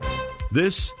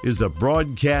This is the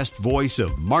broadcast voice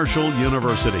of Marshall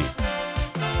University.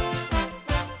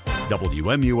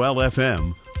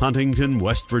 WMUL-FM, Huntington,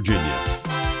 West Virginia.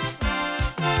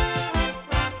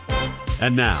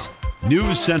 And now,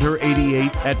 News Center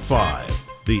 88 at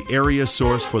 5, the area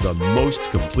source for the most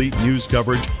complete news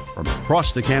coverage from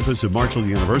across the campus of Marshall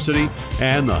University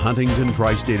and the Huntington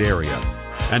Tri-State area.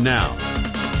 And now,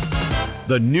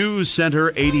 the News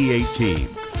Center 88 team.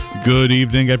 Good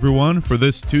evening, everyone, for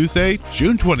this Tuesday,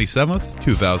 June 27th,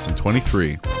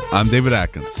 2023. I'm David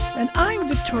Adkins. And I'm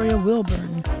Victoria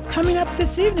Wilburn. Coming up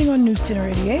this evening on News Center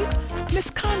 88,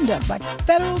 misconduct by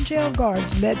federal jail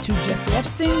guards led to Jeffrey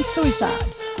Epstein's suicide.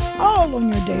 All on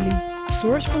your daily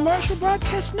source for Marshall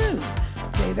Broadcast News.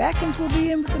 Dave Adkins will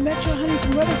be in with the Metro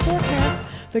Huntington weather forecast.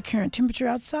 The current temperature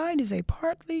outside is a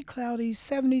partly cloudy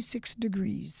 76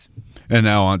 degrees. And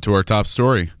now on to our top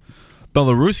story.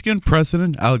 Belarusian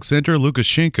President Alexander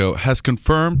Lukashenko has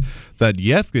confirmed that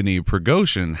Yevgeny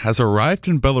Prigozhin has arrived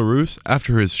in Belarus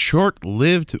after his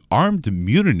short-lived armed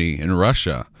mutiny in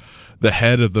Russia. The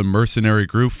head of the mercenary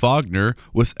group Wagner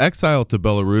was exiled to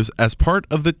Belarus as part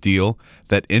of the deal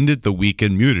that ended the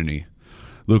weekend mutiny.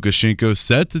 Lukashenko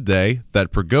said today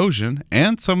that Prigozhin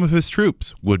and some of his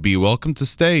troops would be welcome to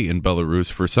stay in Belarus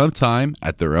for some time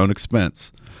at their own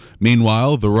expense.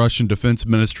 Meanwhile, the Russian Defense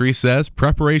Ministry says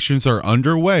preparations are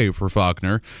underway for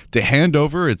Wagner to hand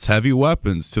over its heavy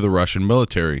weapons to the Russian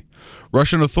military.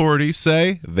 Russian authorities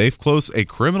say they've closed a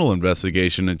criminal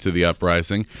investigation into the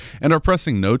uprising and are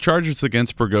pressing no charges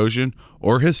against Prigozhin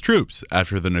or his troops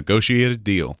after the negotiated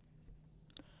deal.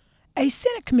 A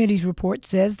Senate committee's report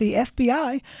says the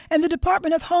FBI and the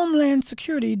Department of Homeland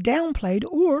Security downplayed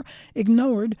or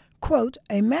ignored, quote,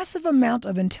 a massive amount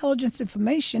of intelligence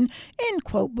information, end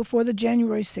quote, before the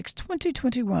January 6,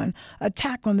 2021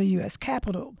 attack on the U.S.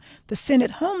 Capitol. The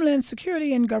Senate Homeland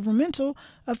Security and Governmental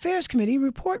Affairs Committee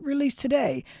report released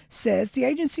today says the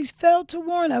agencies failed to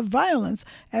warn of violence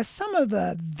as some of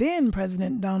the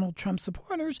then-President Donald Trump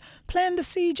supporters planned the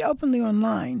siege openly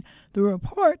online. The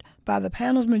report by the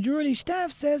panel's majority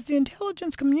staff says the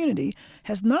intelligence community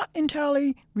has not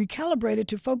entirely recalibrated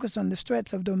to focus on the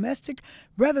threats of domestic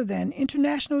rather than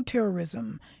international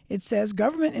terrorism. It says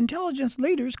government intelligence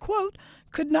leaders, quote,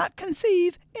 could not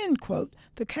conceive, end quote,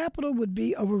 the Capitol would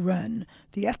be overrun.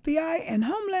 The FBI and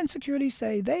Homeland Security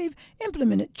say they've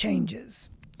implemented changes.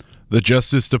 The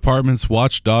Justice Department's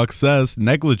watchdog says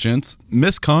negligence,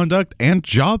 misconduct, and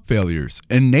job failures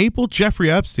enabled Jeffrey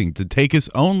Epstein to take his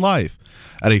own life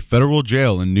at a federal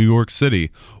jail in New York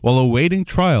City while awaiting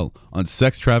trial on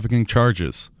sex trafficking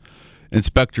charges.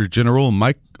 Inspector General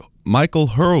Michael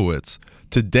Horowitz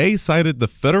today cited the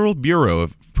Federal Bureau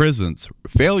of Prisons'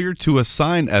 failure to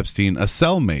assign Epstein a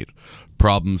cellmate,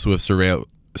 problems with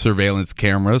surveillance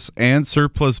cameras, and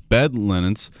surplus bed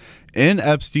linens in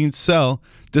Epstein's cell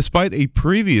despite a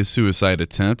previous suicide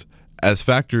attempt as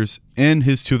factors in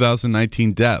his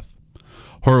 2019 death.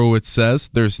 Horowitz says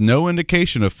there's no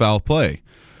indication of foul play,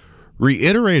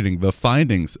 reiterating the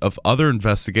findings of other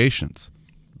investigations.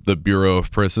 The Bureau of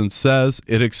Prisons says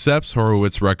it accepts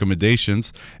Horowitz's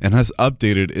recommendations and has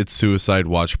updated its suicide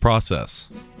watch process.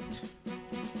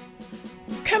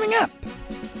 Coming up,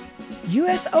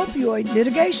 U.S. opioid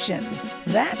litigation.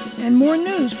 That and more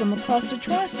news from across the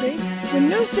Tri-State when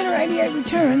News Center 88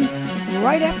 returns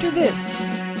right after this.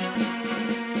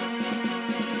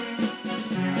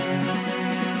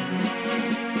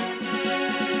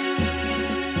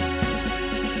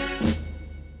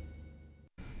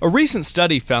 A recent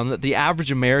study found that the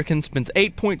average American spends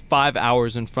 8.5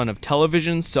 hours in front of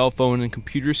television, cell phone, and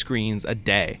computer screens a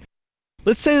day.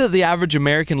 Let's say that the average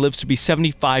American lives to be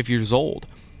 75 years old.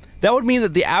 That would mean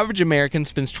that the average American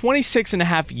spends 26 and a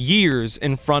half years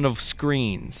in front of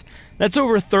screens. That's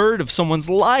over a third of someone's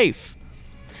life.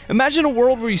 Imagine a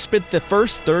world where you spent the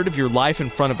first third of your life in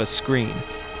front of a screen.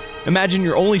 Imagine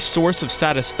your only source of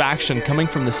satisfaction coming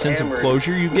from the sense of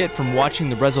closure you get from watching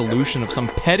the resolution of some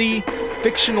petty,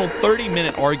 fictional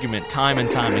 30-minute argument time and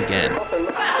time again.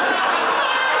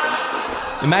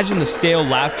 Imagine the stale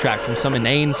laugh track from some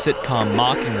inane sitcom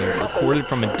mocking you, recorded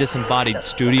from a disembodied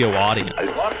studio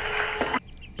audience.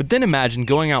 But then imagine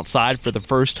going outside for the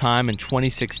first time in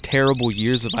 26 terrible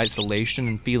years of isolation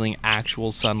and feeling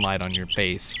actual sunlight on your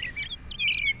face.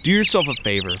 Do yourself a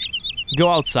favor. Go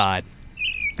outside.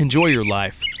 Enjoy your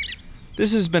life.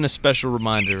 This has been a special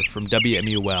reminder from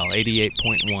WMUL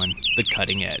 88.1, The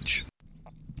Cutting Edge.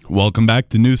 Welcome back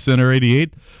to News Center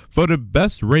 88, voted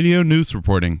Best Radio News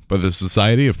Reporting by the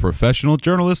Society of Professional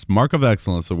Journalists Mark of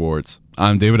Excellence Awards.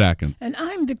 I'm David Adkins. And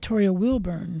I'm Victoria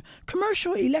Wilburn.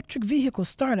 Commercial electric vehicle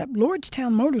startup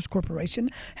Lordstown Motors Corporation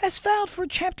has filed for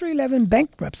Chapter 11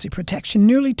 bankruptcy protection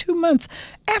nearly 2 months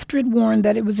after it warned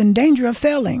that it was in danger of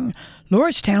failing.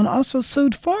 Lordstown also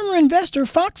sued former investor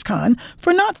Foxconn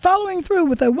for not following through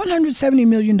with a $170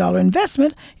 million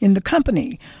investment in the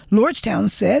company. Lordstown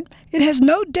said it has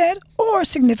no debt or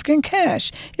significant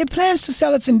cash. It plans to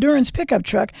sell its Endurance pickup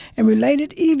truck and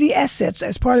related EV assets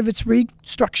as part of its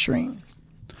restructuring.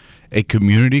 A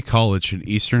community college in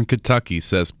eastern Kentucky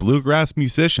says bluegrass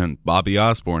musician Bobby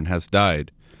Osborne has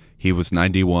died. He was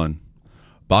 91.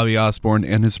 Bobby Osborne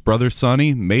and his brother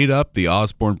Sonny made up the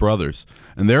Osborne Brothers,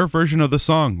 and their version of the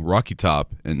song Rocky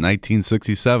Top in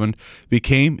 1967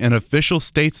 became an official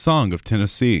state song of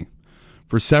Tennessee.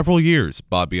 For several years,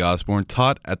 Bobby Osborne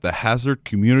taught at the Hazard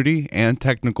Community and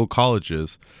Technical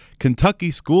College's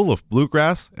Kentucky School of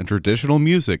Bluegrass and Traditional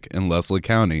Music in Leslie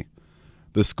County.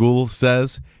 The school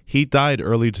says he died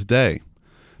early today.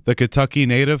 The Kentucky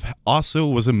native also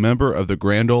was a member of the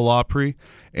Grand Ole Opry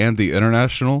and the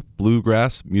International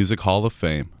Bluegrass Music Hall of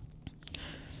Fame.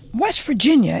 West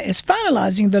Virginia is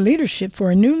finalizing the leadership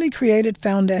for a newly created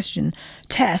foundation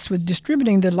tasked with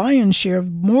distributing the lion's share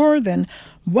of more than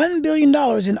 $1 billion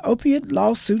in opiate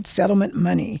lawsuit settlement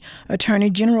money. Attorney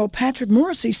General Patrick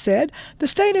Morrisey said the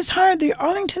state has hired the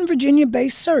Arlington,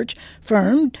 Virginia-based search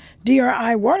firm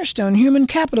DRI Waterstone Human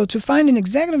Capital to find an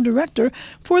executive director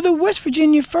for the West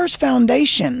Virginia First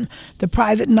Foundation, the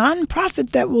private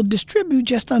nonprofit that will distribute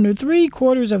just under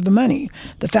 3/4 of the money.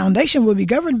 The foundation will be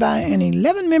governed by an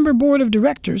 11-member board of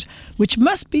directors, which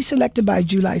must be selected by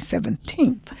July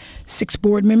 17th. 6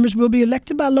 board members will be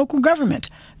elected by local government.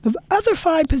 The other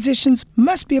 5 positions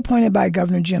must be appointed by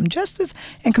Governor Jim Justice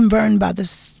and confirmed by the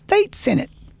state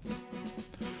Senate.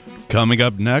 Coming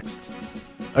up next,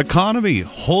 economy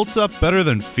holds up better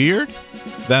than feared?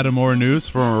 That and more news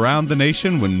from around the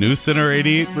nation when News Center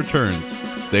 88 returns.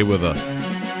 Stay with us.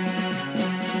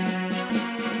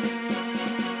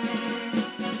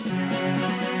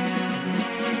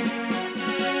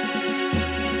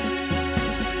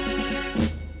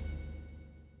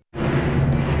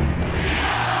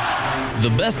 The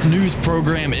best news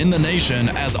program in the nation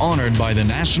as honored by the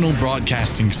National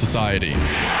Broadcasting Society.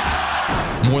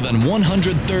 More than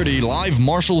 130 live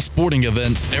Marshall sporting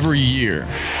events every year.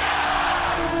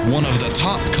 One of the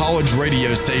top college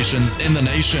radio stations in the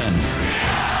nation.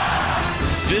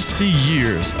 50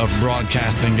 years of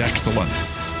broadcasting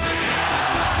excellence.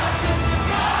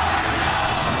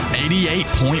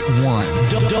 88.1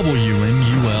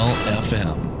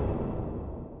 WMUL-FM.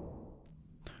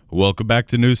 Welcome back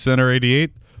to News Center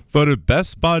 88, voted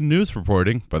Best Spot News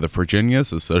Reporting by the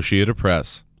Virginia's Associated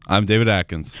Press. I'm David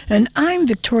Adkins. And I'm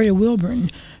Victoria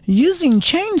Wilburn. Using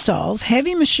chainsaws,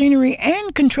 heavy machinery,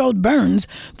 and controlled burns,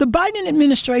 the Biden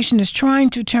administration is trying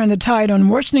to turn the tide on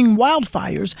worsening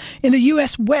wildfires in the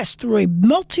U.S. West through a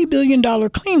multi-billion-dollar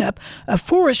cleanup of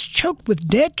forests choked with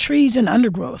dead trees and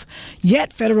undergrowth.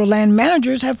 Yet federal land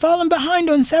managers have fallen behind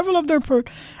on several of their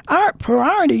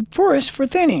priority forests for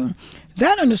thinning.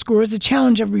 That underscores the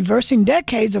challenge of reversing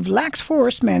decades of lax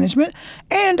forest management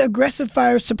and aggressive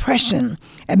fire suppression.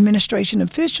 Administration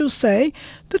officials say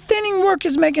the thinning work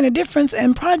is making a difference,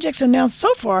 and projects announced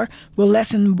so far will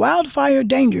lessen wildfire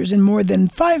dangers in more than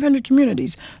 500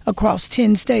 communities across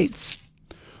 10 states.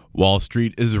 Wall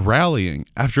Street is rallying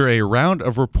after a round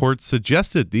of reports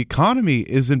suggested the economy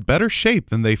is in better shape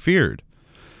than they feared.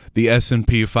 The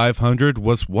S&P 500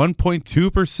 was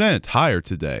 1.2% higher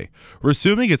today,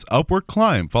 resuming its upward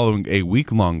climb following a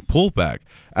week-long pullback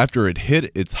after it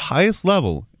hit its highest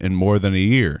level in more than a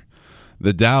year.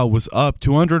 The Dow was up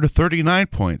 239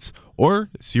 points, or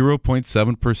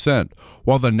 0.7%,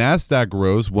 while the Nasdaq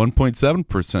rose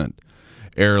 1.7%.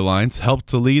 Airlines helped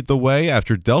to lead the way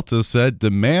after Delta said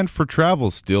demand for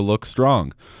travel still looks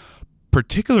strong,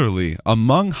 particularly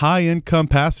among high-income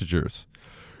passengers.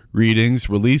 Readings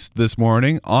released this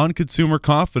morning on consumer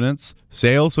confidence,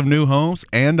 sales of new homes,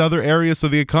 and other areas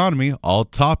of the economy all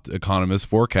topped economists'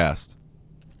 forecast.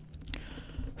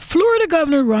 Florida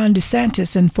Governor Ron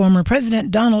DeSantis and former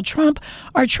President Donald Trump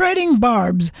are trading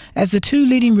barbs as the 2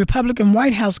 leading Republican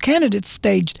White House candidates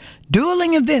staged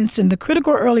dueling events in the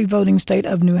critical early voting state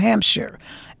of New Hampshire.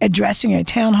 Addressing a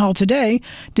town hall today,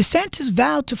 DeSantis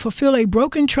vowed to fulfill a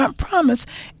broken Trump promise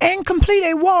and complete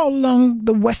a wall along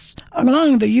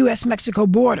the U.S.-Mexico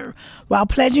border, while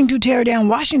pledging to tear down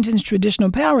Washington's traditional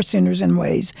power centers in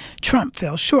ways Trump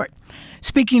fell short.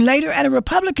 Speaking later at a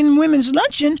Republican women's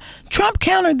luncheon, Trump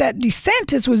countered that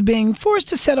DeSantis was being forced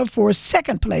to settle for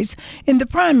second place in the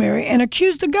primary and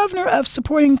accused the governor of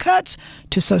supporting cuts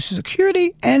to Social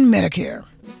Security and Medicare.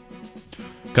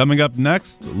 Coming up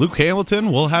next, Luke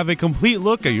Hamilton will have a complete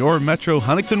look at your Metro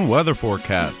Huntington weather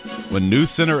forecast when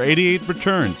News Center 88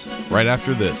 returns right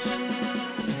after this.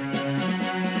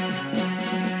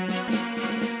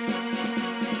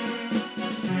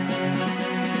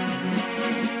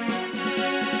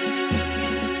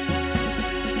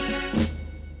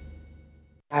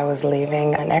 I was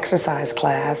leaving an exercise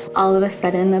class. All of a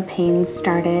sudden, the pain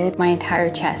started. My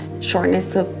entire chest.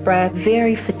 Shortness of breath,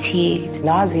 very fatigued,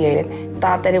 nauseated.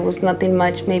 Thought that it was nothing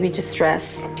much, maybe just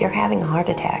stress. You're having a heart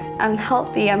attack. I'm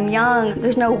healthy, I'm young.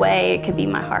 There's no way it could be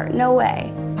my heart, no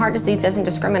way. Heart disease doesn't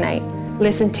discriminate.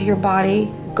 Listen to your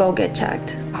body, go get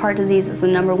checked. Heart disease is the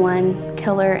 #1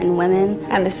 killer in women.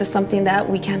 And this is something that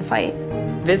we can fight.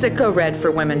 Visit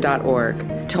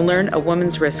GoRedForWomen.org to learn a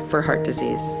woman's risk for heart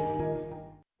disease.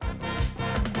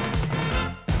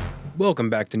 Welcome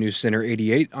back to News Center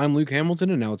 88. I'm Luke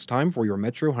Hamilton, and now it's time for your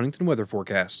Metro Huntington weather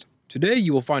forecast. Today,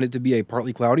 you will find it to be a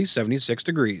partly cloudy 76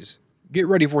 degrees. Get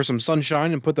ready for some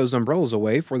sunshine and put those umbrellas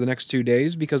away for the next 2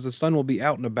 days because the sun will be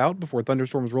out and about before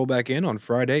thunderstorms roll back in on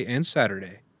Friday and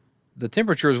Saturday. The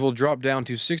temperatures will drop down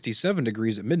to 67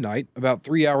 degrees at midnight, about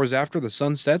 3 hours after the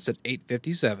sun sets at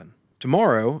 8:57.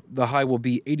 Tomorrow, the high will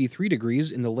be 83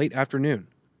 degrees in the late afternoon.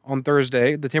 On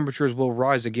Thursday, the temperatures will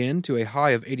rise again to a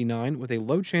high of 89 with a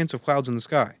low chance of clouds in the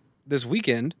sky. This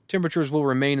weekend, temperatures will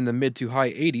remain in the mid to high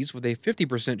 80s with a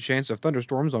 50% chance of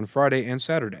thunderstorms on Friday and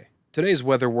Saturday. Today's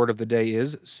weather word of the day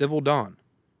is civil dawn.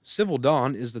 Civil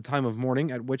dawn is the time of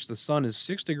morning at which the sun is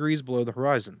 6 degrees below the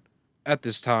horizon. At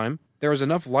this time, there is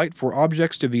enough light for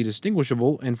objects to be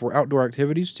distinguishable and for outdoor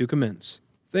activities to commence.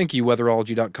 Thank you,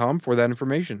 weatherology.com, for that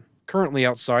information. Currently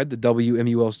outside the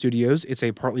WMUL studios, it's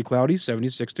a partly cloudy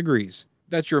 76 degrees.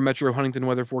 That's your Metro Huntington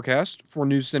weather forecast. For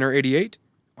News Center 88,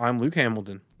 I'm Luke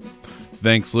Hamilton.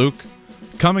 Thanks, Luke.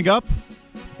 Coming up,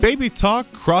 baby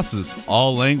talk crosses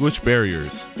all language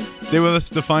barriers. Stay with us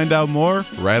to find out more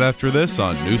right after this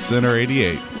on News Center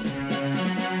 88.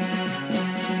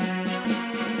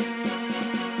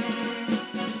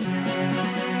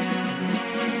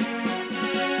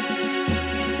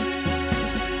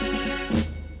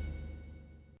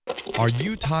 Are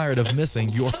you tired of missing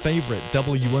your favorite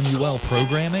WMUL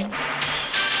programming?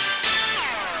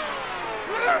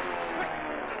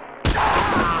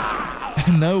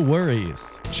 No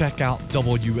worries. Check out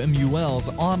WMUL's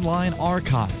online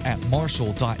archive at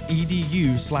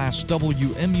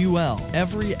marshall.edu/WMUL.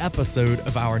 Every episode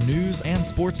of our news and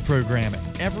sports programming,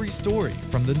 every story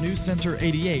from the News Center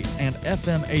 88 and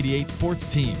FM 88 sports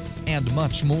teams, and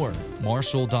much more.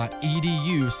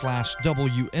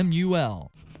 Marshall.edu/WMUL.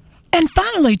 And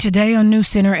finally today on News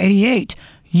Center 88,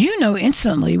 you know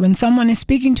instantly when someone is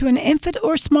speaking to an infant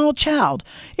or small child.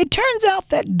 It turns out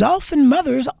that dolphin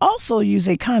mothers also use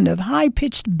a kind of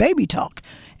high-pitched baby talk.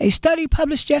 A study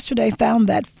published yesterday found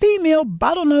that female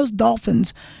bottlenose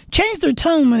dolphins change their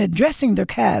tone when addressing their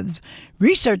calves.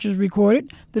 Researchers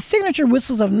recorded the signature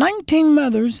whistles of 19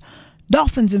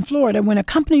 dolphins in Florida when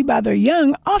accompanied by their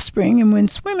young offspring and when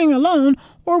swimming alone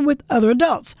or with other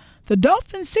adults. The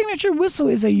dolphin's signature whistle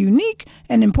is a unique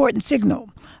and important signal,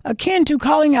 akin to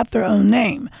calling out their own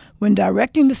name. When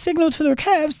directing the signal to their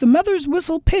calves, the mother's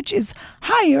whistle pitch is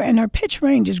higher and her pitch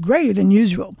range is greater than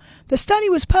usual. The study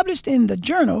was published in the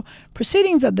journal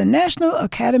Proceedings of the National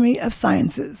Academy of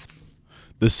Sciences.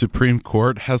 The Supreme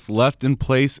Court has left in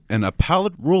place an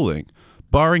appellate ruling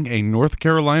barring a North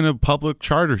Carolina public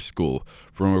charter school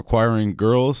from requiring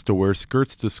girls to wear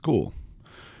skirts to school.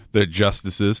 The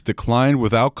justices declined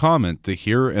without comment to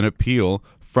hear an appeal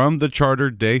from the charter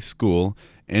day school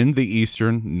in the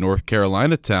eastern North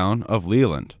Carolina town of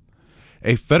Leland.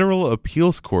 A federal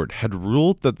appeals court had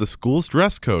ruled that the school's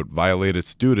dress code violated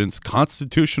students'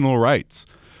 constitutional rights.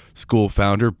 School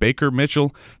founder Baker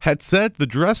Mitchell had said the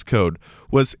dress code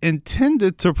was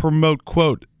intended to promote,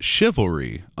 quote,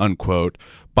 chivalry, unquote,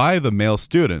 by the male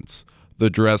students. The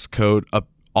dress code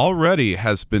already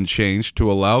has been changed to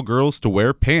allow girls to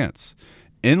wear pants,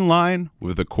 in line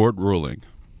with the court ruling.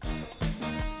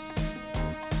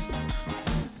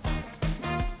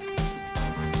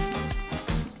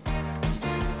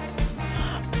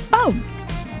 Oh,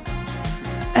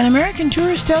 an American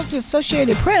tourist tells the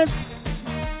Associated Press,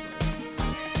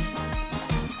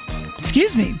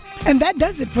 And that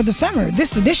does it for the summer.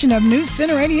 This edition of News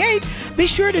Center 88. Be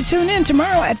sure to tune in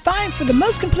tomorrow at 5 for the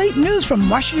most complete news from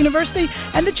Marshall University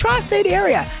and the tri-state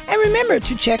area. And remember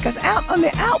to check us out on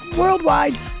the World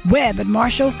Wide Web at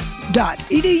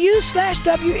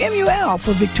marshall.edu/WMUL.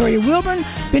 For Victoria Wilburn,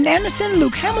 Ben Anderson,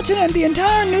 Luke Hamilton, and the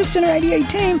entire News Center 88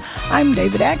 team, I'm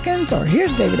David Adkins, or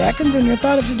here's David Adkins, and your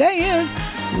thought of today is,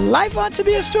 life ought to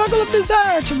be a struggle of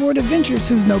desire toward adventures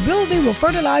whose nobility will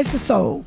fertilize the soul.